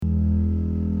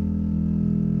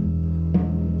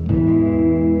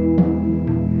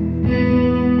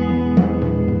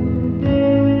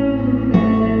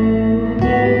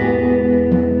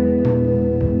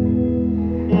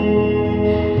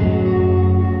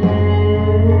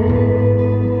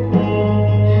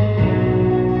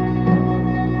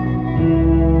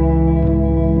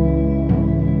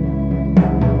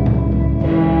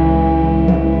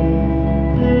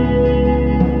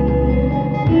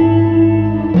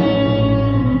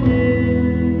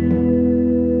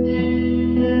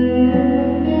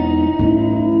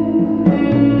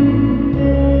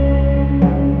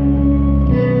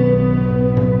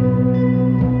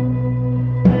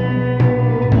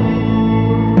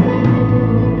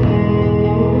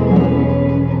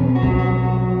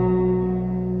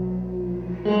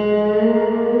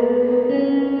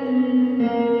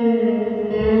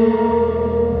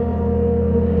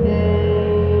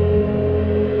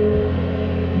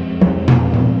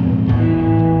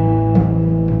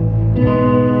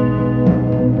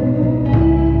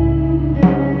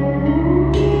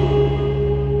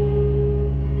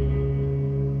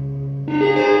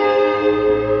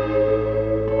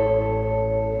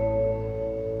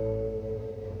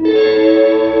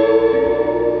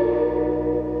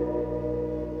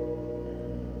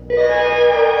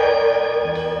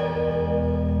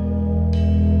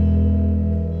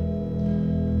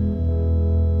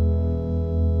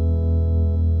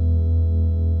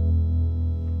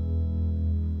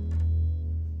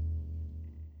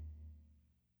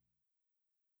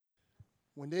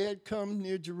When they had come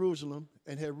near Jerusalem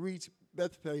and had reached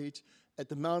Bethphage at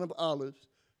the Mount of Olives,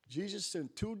 Jesus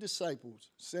sent 2 disciples,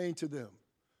 saying to them,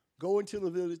 "Go into the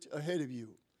village ahead of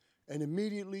you, and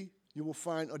immediately you will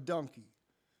find a donkey,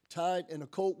 tied and a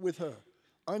colt with her.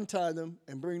 Untie them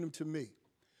and bring them to me.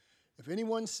 If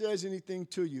anyone says anything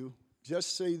to you,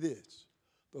 just say this: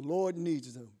 the Lord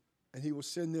needs them, and he will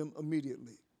send them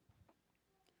immediately."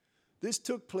 This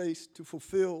took place to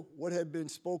fulfill what had been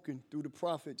spoken through the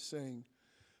prophet, saying,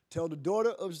 "Tell the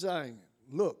daughter of Zion,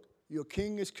 look, your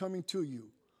king is coming to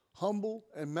you, humble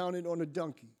and mounted on a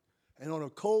donkey, and on a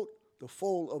colt, the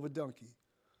foal of a donkey."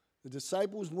 The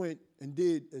disciples went and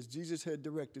did as Jesus had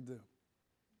directed them.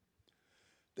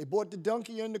 They brought the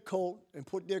donkey and the colt and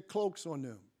put their cloaks on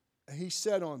them, and he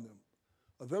sat on them.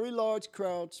 A very large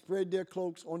crowd spread their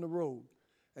cloaks on the road,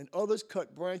 and others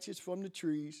cut branches from the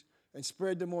trees and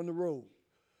spread them on the road.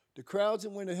 The crowds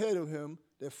that went ahead of him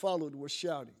that followed were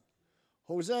shouting,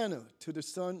 "Hosanna to the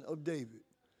Son of David.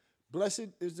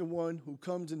 Blessed is the one who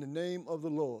comes in the name of the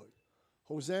Lord.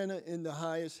 Hosanna in the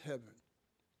highest heaven."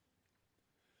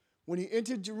 When he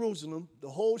entered Jerusalem,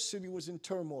 the whole city was in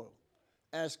turmoil,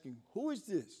 asking, "Who is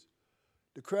this?"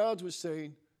 The crowds were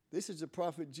saying, "This is the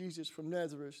prophet Jesus from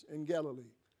Nazareth in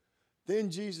Galilee."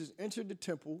 Then Jesus entered the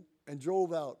temple and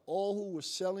drove out all who were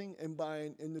selling and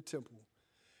buying in the temple.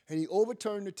 And he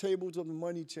overturned the tables of the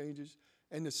money changers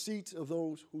and the seats of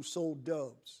those who sold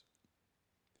doves.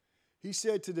 He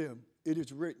said to them, "It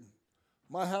is written,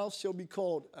 'My house shall be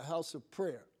called a house of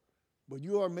prayer,' but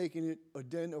you are making it a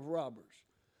den of robbers."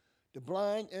 The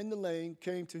blind and the lame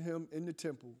came to him in the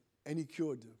temple, and he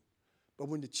cured them. But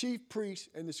when the chief priests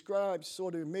and the scribes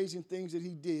saw the amazing things that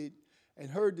he did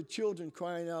and heard the children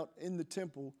crying out in the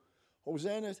temple,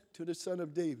 "Hosanna to the Son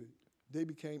of David," they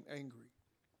became angry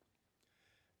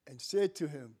and said to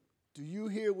him, "Do you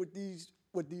hear what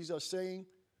these are saying?"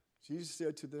 Jesus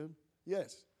said to them,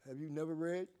 "Yes. Have you never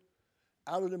read?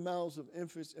 Out of the mouths of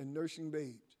infants and nursing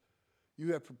babes,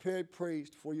 you have prepared praise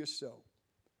for yourself."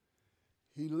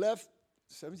 He left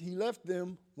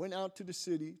them, went out to the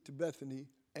city, to Bethany,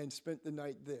 and spent the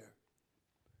night there.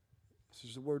 This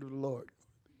is the word of the Lord.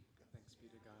 Thanks be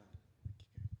to God.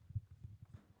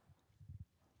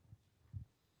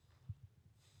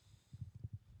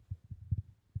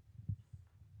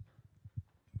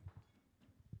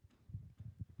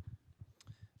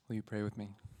 Will you pray with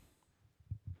me?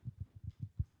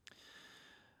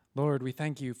 Lord, we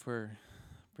thank you for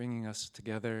bringing us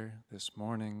together this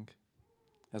morning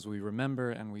as we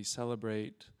remember and we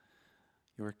celebrate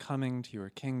your coming to your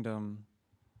kingdom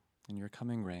and your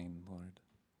coming reign, Lord.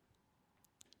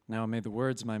 Now may the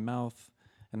words of my mouth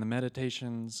and the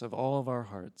meditations of all of our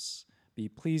hearts be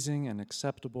pleasing and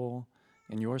acceptable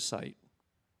in your sight,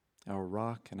 our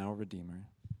rock and our Redeemer.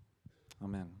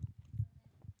 Amen.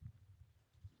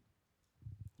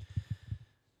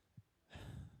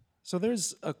 So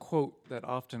there's a quote that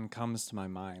often comes to my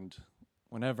mind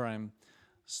whenever I'm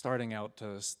starting out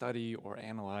to study or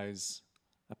analyze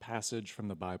a passage from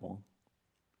the Bible.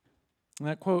 And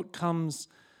that quote comes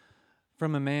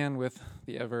from a man with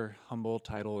the ever humble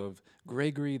title of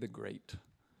Gregory the Great.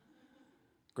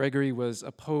 Gregory was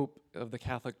a pope of the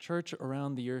Catholic Church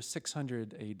around the year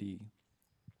 600 AD.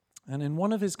 And in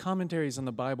one of his commentaries on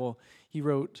the Bible, he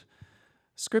wrote,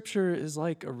 "Scripture is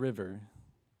like a river,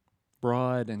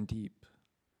 broad and deep,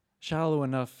 shallow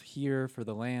enough here for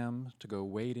the lamb to go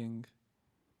wading,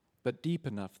 but deep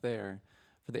enough there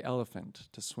for the elephant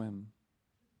to swim."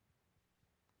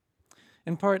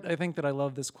 In part, I think that I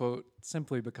love this quote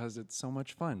simply because it's so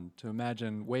much fun to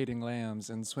imagine wading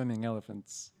lambs and swimming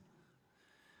elephants.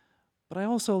 But I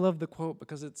also love the quote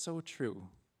because it's so true.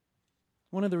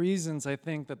 One of the reasons I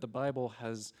think that the Bible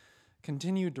has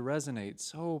continued to resonate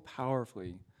so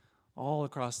powerfully all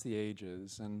across the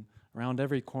ages and around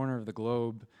every corner of the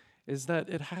globe is that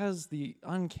it has the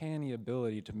uncanny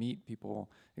ability to meet people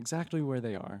exactly where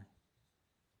they are.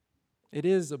 It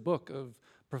is a book of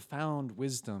profound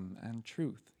wisdom and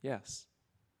truth, yes.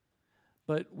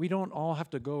 But we don't all have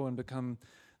to go and become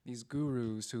these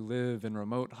gurus who live in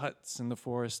remote huts in the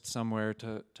forest somewhere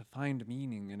to find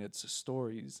meaning in its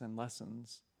stories and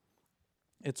lessons.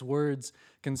 Its words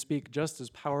can speak just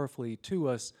as powerfully to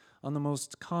us on the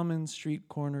most common street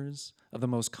corners of the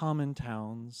most common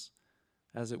towns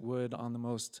as it would on the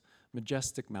most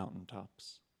majestic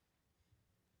mountaintops.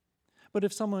 But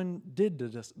if someone did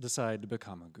decide to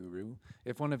become a guru,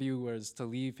 if one of you was to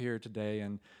leave here today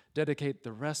and dedicate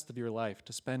the rest of your life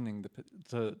to studying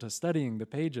the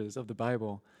pages of the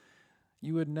Bible,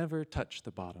 you would never touch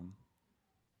the bottom.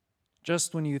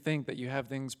 Just when you think that you have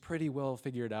things pretty well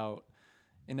figured out,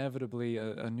 inevitably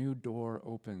a new door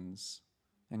opens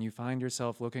and you find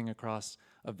yourself looking across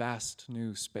a vast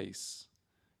new space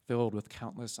filled with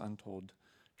countless untold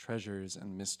treasures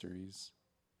and mysteries.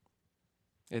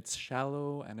 It's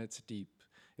shallow and it's deep.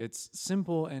 It's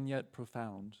simple and yet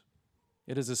profound.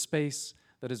 It is a space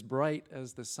that is bright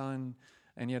as the sun,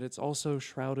 and yet it's also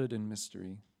shrouded in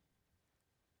mystery.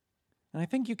 And I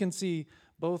think you can see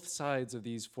both sides of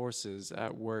these forces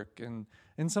at work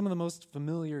in some of the most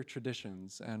familiar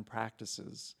traditions and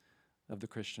practices of the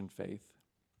Christian faith.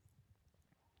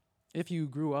 If you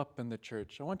grew up in the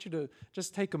church, I want you to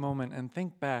just take a moment and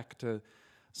think back to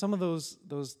some of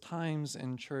those times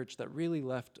in church that really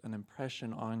left an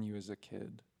impression on you as a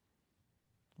kid.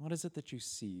 What is it that you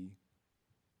see?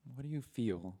 What do you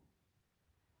feel?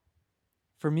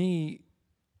 For me,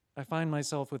 I find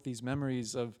myself with these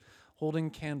memories of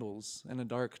holding candles in a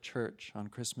dark church on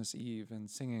Christmas Eve and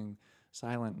singing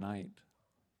Silent Night,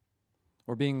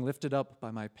 or being lifted up by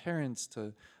my parents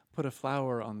to put a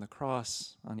flower on the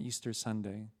cross on Easter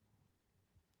Sunday,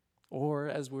 or,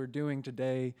 as we're doing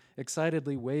today,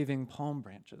 excitedly waving palm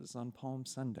branches on Palm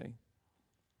Sunday.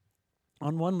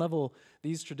 On one level,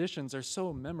 these traditions are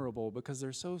so memorable because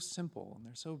they're so simple and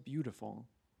they're so beautiful.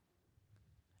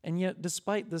 And yet,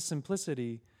 despite the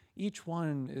simplicity, each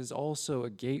one is also a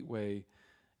gateway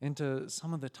into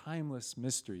some of the timeless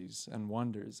mysteries and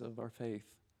wonders of our faith.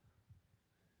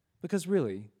 Because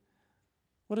really,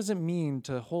 what does it mean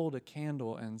to hold a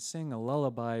candle and sing a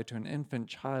lullaby to an infant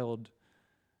child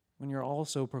when you're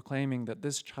also proclaiming that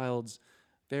this child's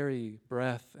very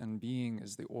breath and being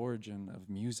is the origin of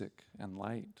music and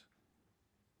light?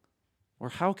 Or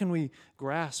how can we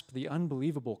grasp the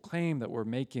unbelievable claim that we're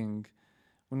making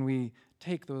when we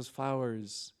take those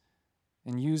flowers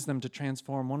and use them to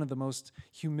transform one of the most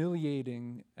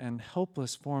humiliating and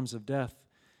helpless forms of death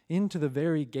into the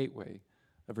very gateway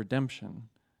of redemption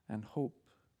and hope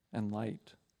and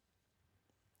light?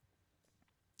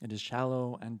 It is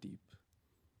shallow and deep,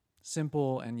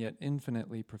 simple and yet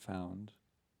infinitely profound.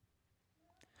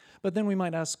 But then we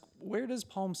might ask, where does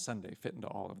Palm Sunday fit into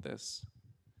all of this?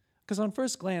 Because on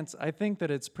first glance, I think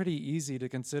that it's pretty easy to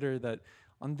consider that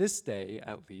on this day,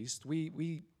 at least,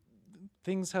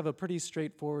 things have a pretty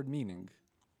straightforward meaning.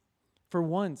 For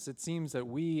once, it seems that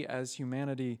we as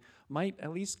humanity might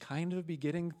at least kind of be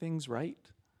getting things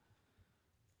right.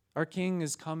 Our King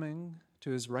is coming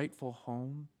to his rightful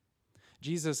home.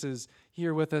 Jesus is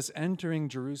here with us, entering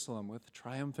Jerusalem with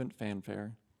triumphant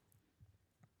fanfare.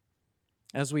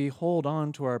 As we hold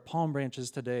on to our palm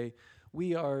branches today,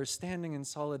 we are standing in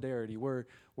solidarity. We're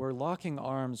locking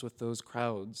arms with those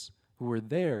crowds who were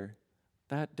there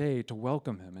that day to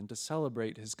welcome him and to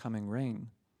celebrate his coming reign.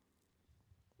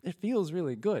 It feels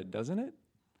really good, doesn't it?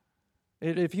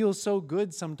 It feels so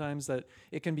good sometimes that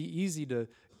it can be easy to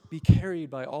be carried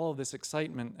by all of this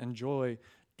excitement and joy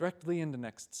directly into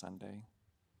next Sunday.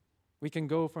 We can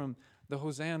go from the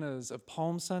hosannas of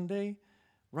Palm Sunday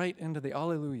right into the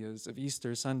alleluias of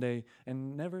Easter Sunday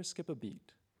and never skip a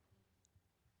beat.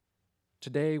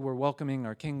 Today, we're welcoming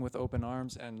our King with open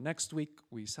arms, and next week,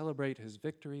 we celebrate his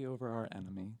victory over our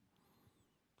enemy.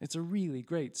 It's a really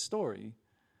great story,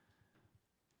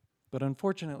 but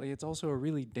unfortunately, it's also a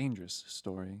really dangerous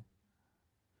story.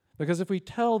 Because if we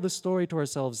tell the story to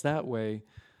ourselves that way,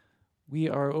 we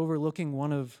are overlooking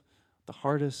one of the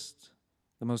hardest,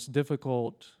 the most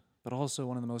difficult, but also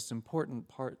one of the most important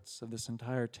parts of this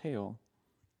entire tale.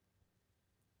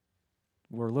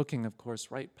 We're looking, of course,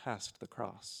 right past the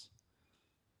cross.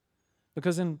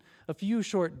 Because in a few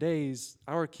short days,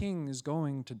 our King is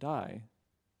going to die.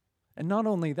 And not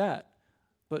only that,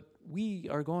 but we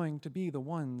are going to be the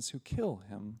ones who kill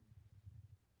him.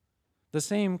 The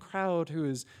same crowd who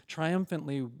is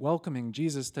triumphantly welcoming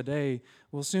Jesus today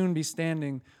will soon be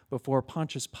standing before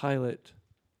Pontius Pilate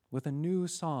with a new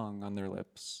song on their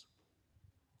lips.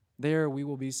 There we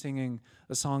will be singing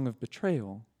a song of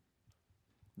betrayal.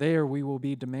 There we will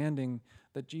be demanding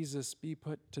that Jesus be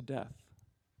put to death.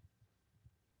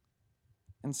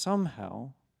 And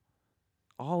somehow,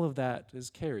 all of that is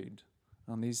carried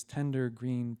on these tender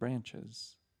green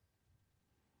branches.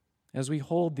 As we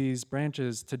hold these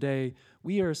branches today,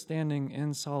 we are standing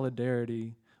in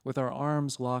solidarity with our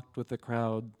arms locked with the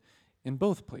crowd in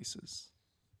both places,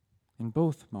 in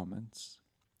both moments.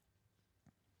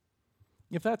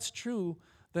 If that's true,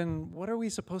 then what are we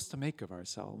supposed to make of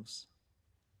ourselves?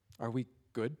 Are we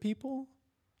good people?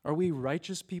 Are we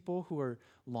righteous people who are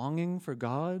longing for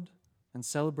God and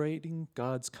celebrating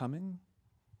God's coming?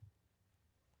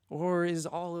 Or is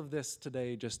all of this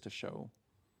today just a show?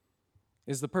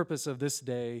 Is the purpose of this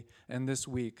day and this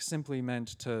week simply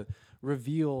meant to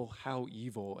reveal how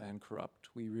evil and corrupt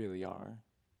we really are?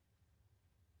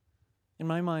 In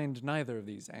my mind, neither of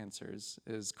these answers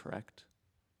is correct.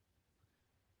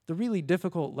 The really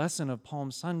difficult lesson of Palm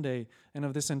Sunday and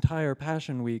of this entire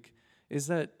Passion Week is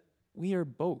that we are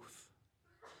both.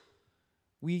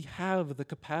 We have the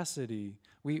capacity,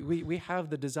 we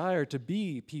have the desire to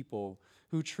be people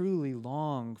who truly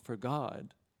long for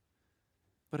God.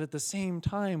 But at the same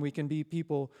time, we can be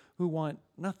people who want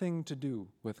nothing to do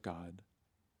with God.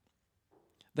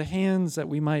 The hands that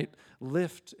we might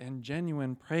lift in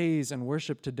genuine praise and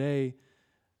worship today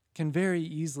can very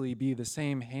easily be the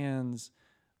same hands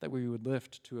that we would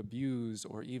lift to abuse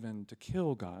or even to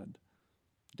kill God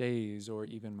days or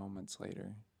even moments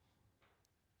later.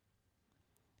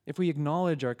 If we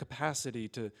acknowledge our capacity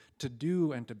to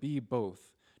do and to be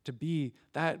both, to be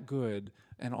that good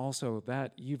and also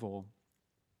that evil,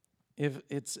 if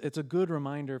it's a good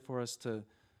reminder for us to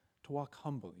walk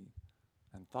humbly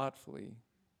and thoughtfully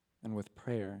and with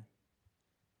prayer.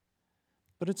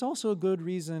 But it's also a good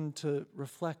reason to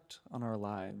reflect on our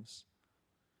lives.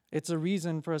 It's a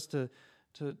reason for us to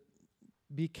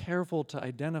be careful to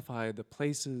identify the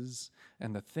places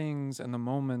and the things and the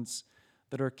moments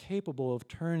that are capable of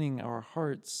turning our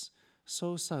hearts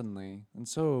so suddenly and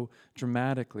so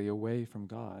dramatically away from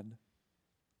God.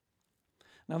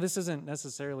 Now, this isn't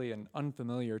necessarily an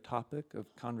unfamiliar topic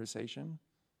of conversation.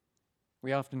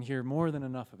 We often hear more than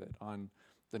enough of it on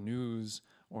the news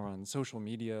or on social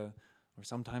media or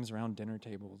sometimes around dinner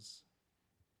tables.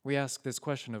 We ask this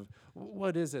question of,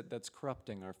 what is it that's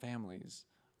corrupting our families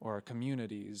or our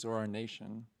communities or our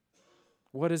nation?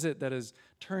 What is it that is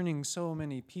turning so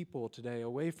many people today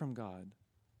away from God?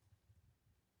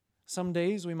 Some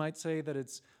days we might say that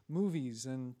it's movies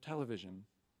and television.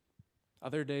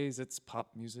 Other days it's pop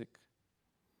music.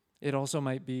 It also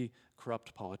might be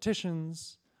corrupt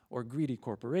politicians or greedy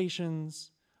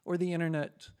corporations or the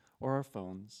internet or our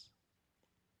phones.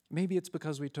 Maybe it's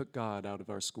because we took God out of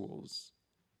our schools.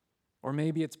 Or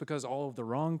maybe it's because all of the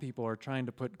wrong people are trying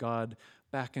to put God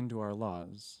back into our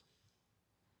laws.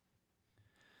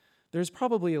 There's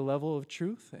probably a level of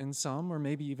truth in some, or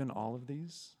maybe even all of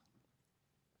these.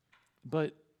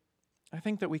 But I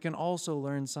think that we can also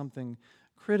learn something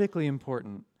critically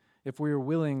important if we are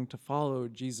willing to follow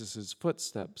Jesus'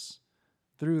 footsteps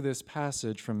through this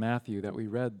passage from Matthew that we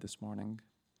read this morning.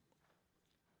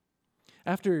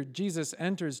 After Jesus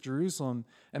enters Jerusalem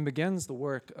and begins the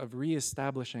work of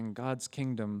reestablishing God's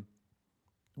kingdom,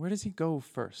 where does he go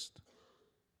first?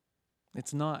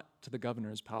 It's not to the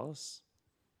governor's palace,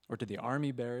 or to the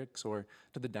army barracks, or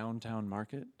to the downtown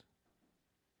market.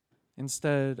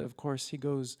 Instead, of course, he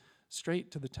goes straight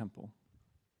to the temple.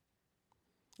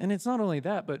 And it's not only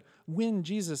that, but when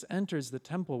Jesus enters the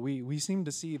temple, we seem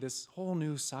to see this whole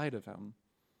new side of him.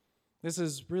 This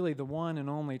is really the one and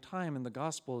only time in the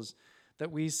Gospels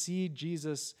that we see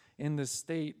Jesus in this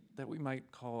state that we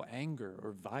might call anger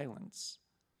or violence.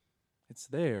 It's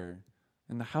there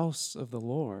in the house of the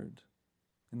Lord,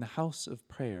 in the house of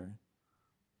prayer.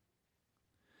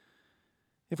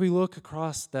 If we look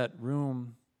across that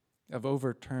room of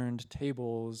overturned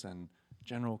tables and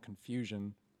general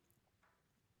confusion,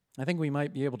 I think we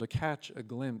might be able to catch a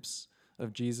glimpse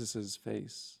of Jesus'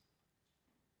 face.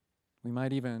 We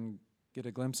might even get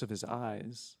a glimpse of his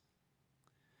eyes.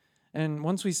 And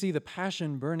once we see the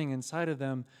passion burning inside of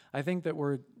them, I think that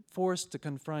we're forced to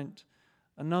confront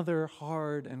another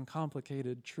hard and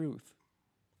complicated truth.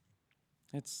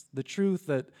 It's the truth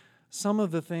that some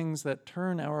of the things that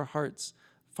turn our hearts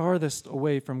farthest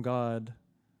away from God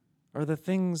are the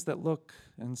things that look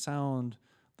and sound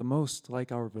the most like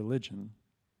our religion.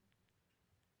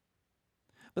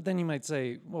 But then you might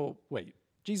say, well, wait,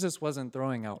 Jesus wasn't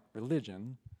throwing out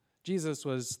religion. Jesus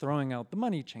was throwing out the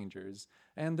money changers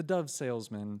and the dove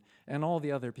salesmen and all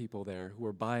the other people there who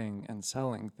were buying and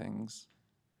selling things.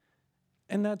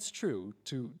 And that's true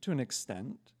to an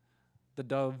extent. The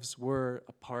doves were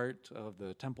a part of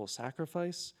the temple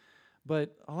sacrifice,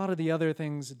 but a lot of the other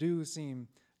things do seem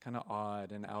kind of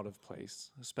odd and out of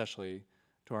place, especially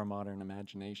to our modern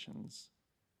imaginations.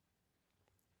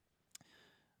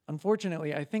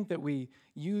 Unfortunately, I think that we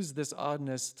use this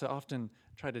oddness to often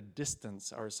try to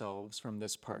distance ourselves from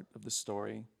this part of the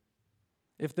story.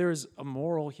 If there's a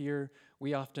moral here,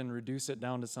 we often reduce it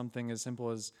down to something as simple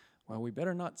as, well, we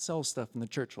better not sell stuff in the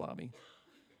church lobby.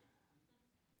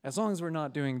 As long as we're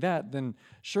not doing that, then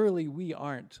surely we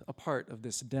aren't a part of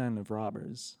this den of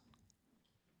robbers.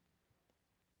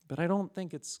 But I don't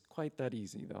think it's quite that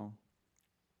easy, though.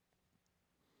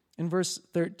 In verse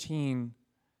 13,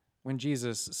 when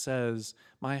Jesus says,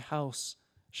 "My house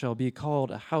shall be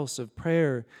called a house of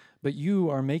prayer, but you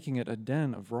are making it a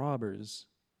den of robbers,"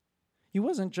 he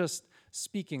wasn't just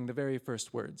speaking the very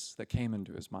first words that came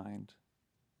into his mind.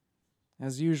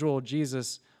 As usual,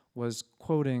 Jesus was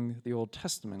quoting the Old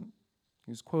Testament.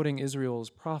 He was quoting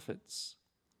Israel's prophets.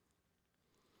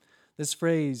 This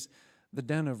phrase, the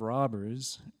den of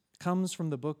robbers, comes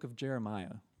from the book of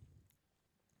Jeremiah.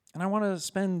 And I want to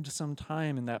spend some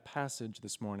time in that passage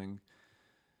this morning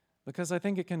because I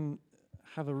think it can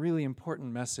have a really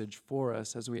important message for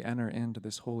us as we enter into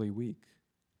this Holy Week.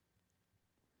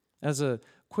 As a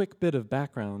quick bit of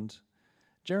background,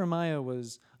 Jeremiah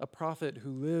was a prophet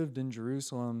who lived in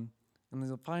Jerusalem in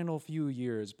the final few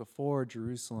years before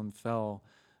Jerusalem fell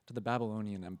to the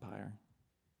Babylonian Empire.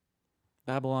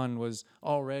 Babylon was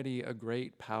already a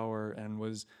great power and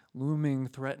was looming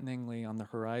threateningly on the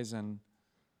horizon,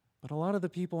 but a lot of the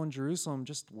people in Jerusalem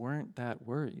just weren't that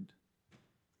worried.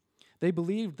 They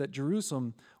believed that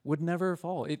Jerusalem would never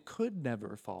fall. It could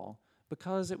never fall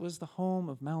because it was the home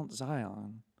of Mount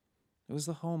Zion. It was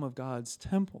the home of God's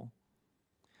temple.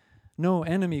 No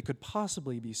enemy could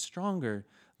possibly be stronger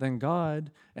than God,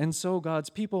 and so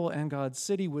God's people and God's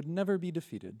city would never be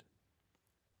defeated.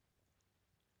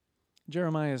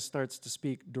 Jeremiah starts to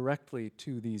speak directly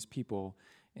to these people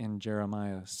in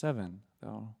Jeremiah 7,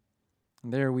 though.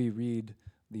 And there we read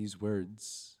these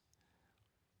words.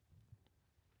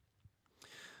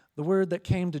 The word that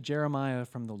came to Jeremiah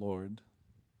from the Lord: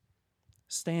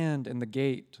 stand in the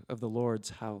gate of the Lord's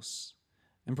house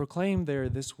and proclaim there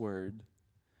this word,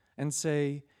 and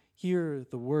say, hear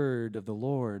the word of the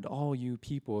Lord, all you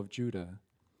people of Judah,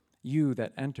 you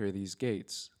that enter these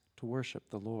gates to worship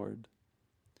the Lord.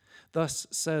 Thus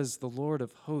says the Lord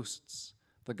of hosts,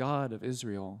 the God of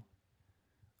Israel,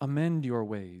 amend your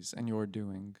ways and your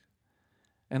doing,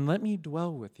 and let me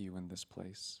dwell with you in this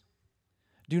place.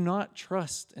 Do not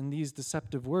trust in these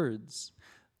deceptive words.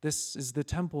 This is the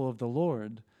temple of the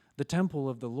Lord, the temple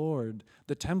of the Lord,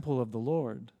 the temple of the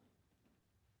Lord.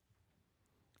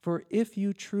 For if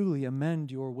you truly amend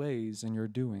your ways and your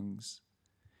doings,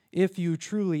 if you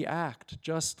truly act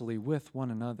justly with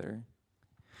one another,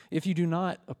 if you do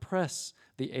not oppress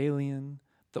the alien,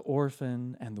 the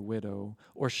orphan, and the widow,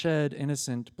 or shed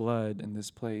innocent blood in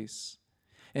this place,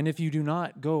 and if you do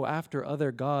not go after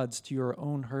other gods to your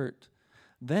own hurt,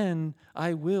 then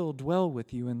I will dwell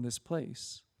with you in this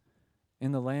place,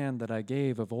 in the land that I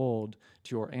gave of old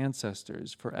to your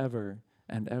ancestors forever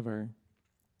and ever.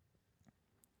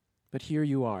 But here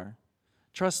you are,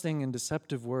 trusting in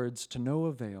deceptive words to no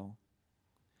avail.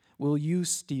 Will you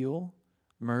steal,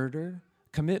 murder,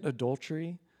 commit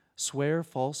adultery, swear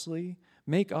falsely,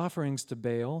 make offerings to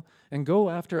Baal, and go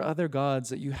after other gods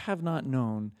that you have not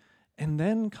known, and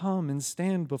then come and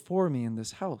stand before me in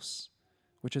this house,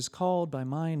 which is called by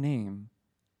my name,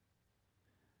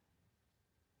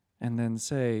 and then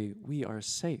say, we are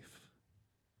safe,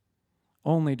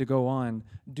 only to go on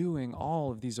doing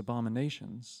all of these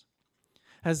abominations?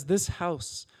 Has this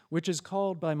house, which is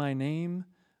called by my name,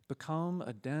 become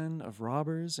a den of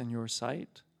robbers in your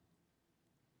sight?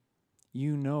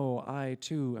 You know I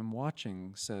too am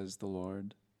watching, says the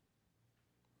Lord.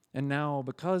 And now,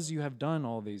 because you have done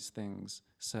all these things,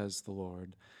 says the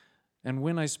Lord, and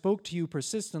when I spoke to you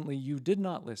persistently, you did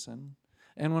not listen,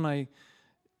 and when I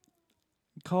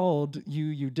called you,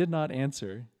 you did not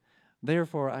answer.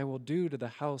 Therefore I will do to the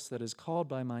house that is called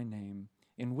by my name,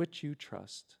 in which you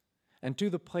trust, and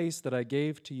to the place that I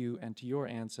gave to you and to your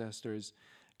ancestors,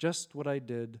 just what I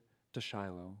did to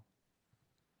Shiloh.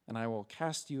 And I will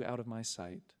cast you out of my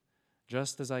sight,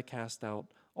 just as I cast out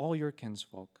all your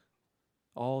kinsfolk,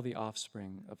 all the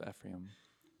offspring of Ephraim.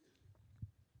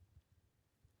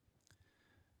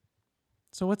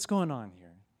 So what's going on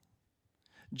here?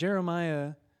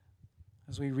 Jeremiah,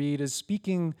 as we read, is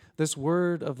speaking this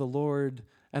word of the Lord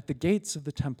at the gates of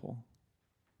the temple.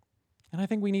 And I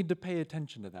think we need to pay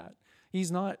attention to that.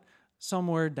 He's not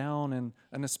somewhere down in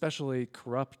an especially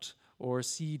corrupt or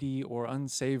seedy or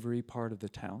unsavory part of the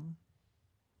town.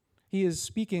 He is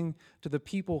speaking to the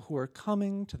people who are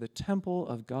coming to the temple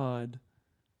of God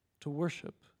to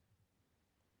worship.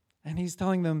 And he's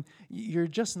telling them, you're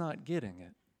just not getting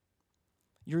it.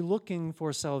 You're looking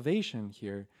for salvation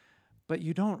here, but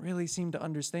you don't really seem to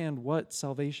understand what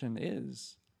salvation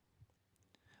is.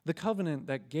 The covenant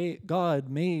that God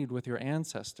made with your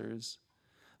ancestors,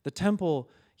 the temple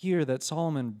here that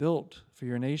Solomon built for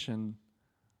your nation,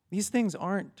 these things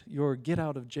aren't your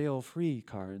get-out-of-jail-free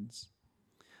cards.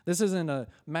 This isn't a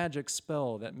magic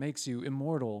spell that makes you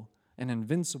immortal and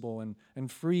invincible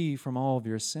and free from all of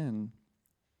your sin.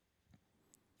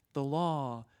 The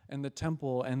law and the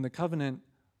temple and the covenant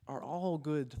are all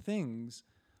good things,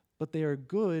 but they are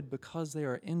good because they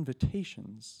are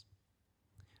invitations.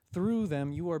 Through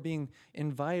them, you are being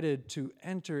invited to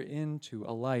enter into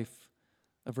a life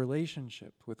of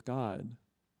relationship with God.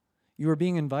 You are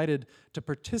being invited to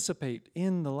participate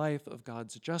in the life of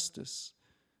God's justice,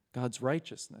 God's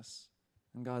righteousness,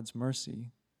 and God's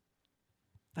mercy.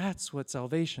 That's what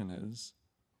salvation is.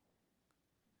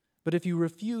 But if you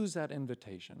refuse that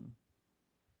invitation,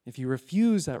 if you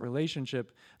refuse that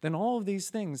relationship, then all of these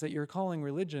things that you're calling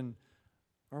religion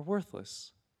are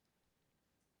worthless.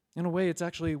 In a way, it's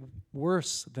actually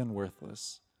worse than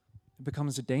worthless. It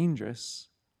becomes dangerous.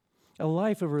 A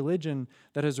life of religion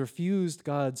that has refused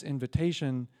God's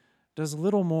invitation does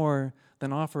little more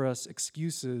than offer us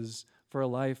excuses for a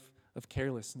life of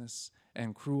carelessness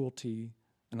and cruelty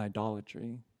and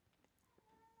idolatry.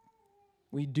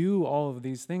 We do all of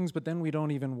these things, but then we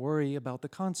don't even worry about the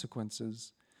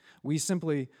consequences. We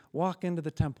simply walk into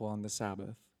the temple on the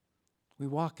Sabbath. We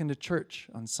walk into church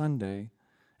on Sunday,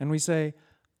 and we say,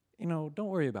 don't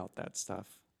worry about that stuff.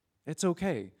 It's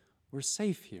okay. We're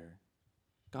safe here.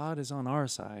 God is on our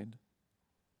side.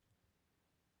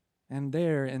 And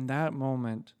there, in that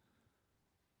moment,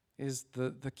 is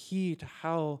the key to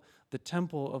how the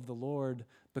temple of the Lord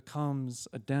becomes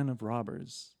a den of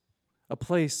robbers, a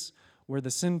place where the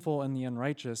sinful and the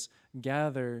unrighteous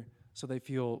gather so they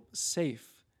feel safe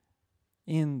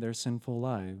in their sinful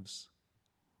lives.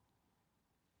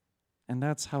 And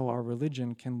that's how our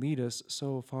religion can lead us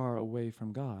so far away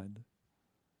from God.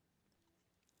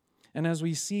 And as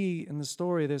we see in the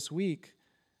story this week,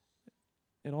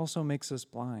 it also makes us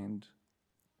blind.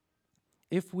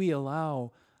 If we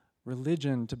allow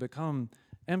religion to become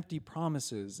empty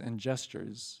promises and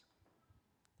gestures,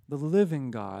 the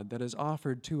living God that is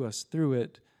offered to us through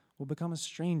it will become a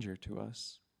stranger to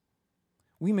us.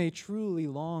 We may truly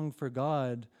long for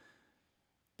God,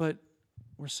 but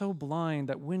we're so blind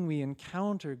that when we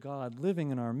encounter God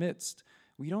living in our midst,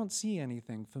 we don't see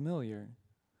anything familiar.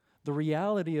 The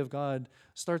reality of God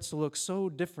starts to look so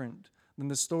different than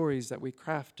the stories that we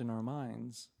craft in our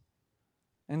minds.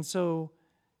 And so,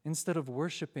 instead of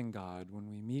worshiping God when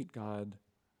we meet God,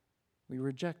 we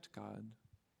reject God.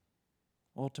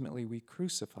 Ultimately, we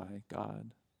crucify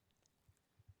God.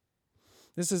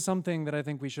 This is something that I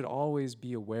think we should always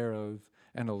be aware of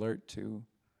and alert to,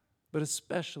 but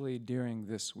especially during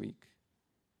this week.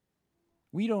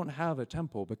 We don't have a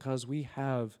temple because we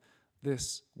have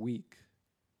this week.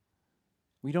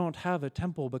 We don't have a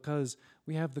temple because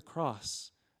we have the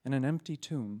cross and an empty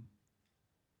tomb.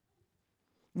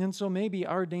 And so maybe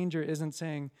our danger isn't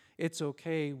saying, it's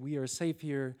okay, we are safe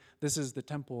here, this is the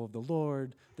temple of the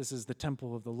Lord, this is the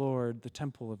temple of the Lord, the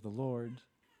temple of the Lord.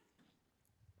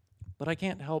 But I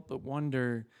can't help but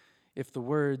wonder if the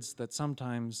words that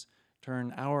sometimes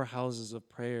turn our houses of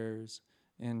prayers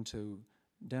into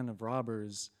den of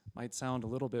robbers might sound a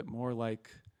little bit more like,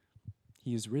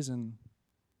 He is risen,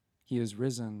 He is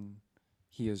risen,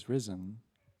 He is risen.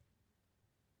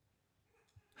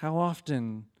 How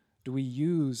often do we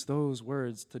use those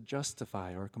words to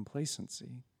justify our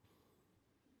complacency?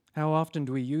 How often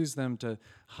do we use them to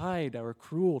hide our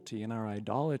cruelty and our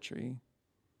idolatry?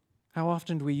 How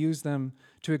often do we use them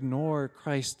to ignore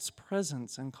Christ's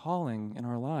presence and calling in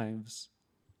our lives?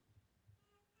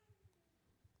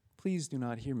 Please do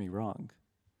not hear me wrong.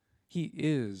 He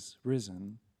is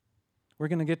risen. We're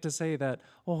going to get to say that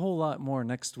a whole lot more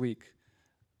next week,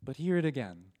 but hear it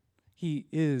again. He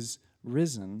is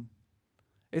risen.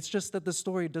 It's just that the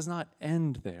story does not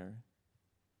end there.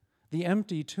 The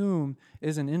empty tomb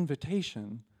is an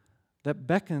invitation that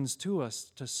beckons to us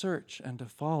to search and to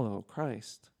follow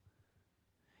Christ.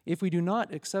 If we do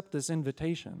not accept this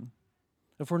invitation,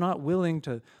 if we're not willing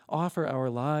to offer our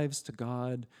lives to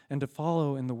God and to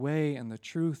follow in the way and the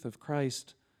truth of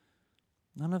Christ,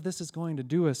 none of this is going to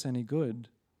do us any good.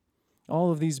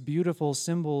 All of these beautiful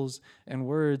symbols and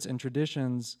words and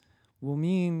traditions will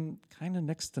mean kind of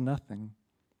next to nothing.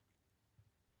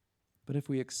 But if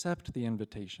we accept the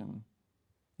invitation,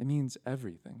 it means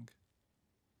everything.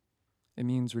 It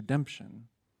means redemption.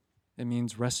 It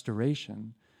means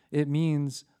restoration. It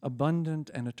means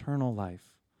abundant and eternal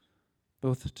life,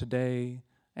 both today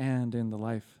and in the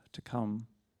life to come.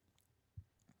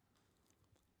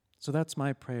 So that's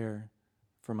my prayer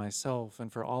for myself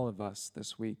and for all of us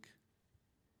this week.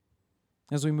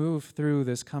 As we move through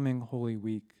this coming Holy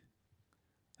Week,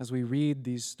 as we read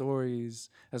these stories,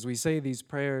 as we say these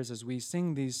prayers, as we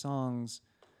sing these songs,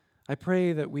 I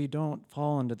pray that we don't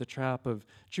fall into the trap of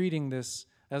treating this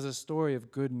as a story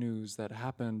of good news that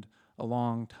happened a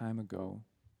long time ago.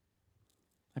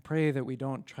 I pray that we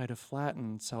don't try to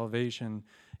flatten salvation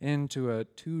into a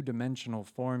two-dimensional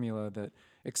formula that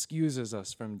excuses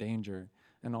us from danger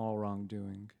and all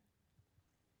wrongdoing.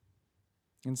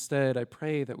 Instead, I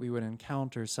pray that we would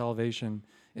encounter salvation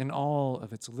in all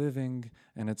of its living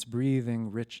and its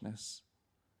breathing richness,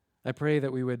 I pray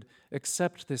that we would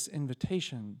accept this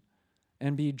invitation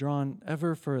and be drawn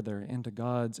ever further into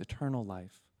God's eternal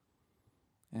life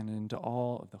and into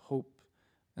all of the hope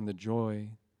and the joy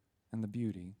and the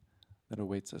beauty that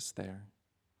awaits us there.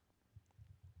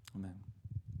 Amen.